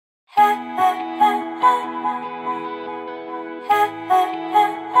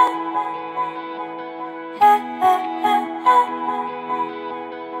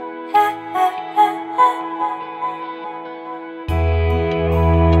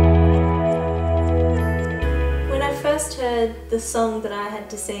the song that I had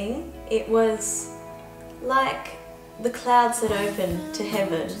to sing, it was like the clouds had opened to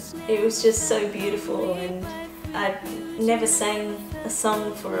heaven. It was just so beautiful, and I'd never sang a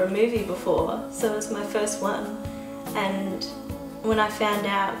song for a movie before, so it was my first one. And when I found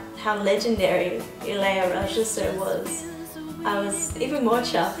out how legendary Ilaiyaraaja sir was, I was even more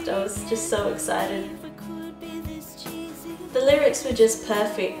chuffed. I was just so excited. The lyrics were just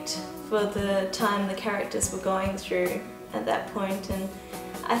perfect for the time the characters were going through at that point, and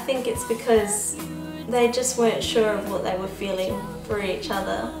I think it's because they just weren't sure of what they were feeling for each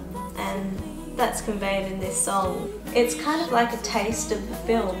other, and that's conveyed in this song. It's kind of like a taste of the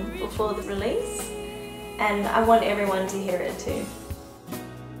film before the release, and I want everyone to hear it too.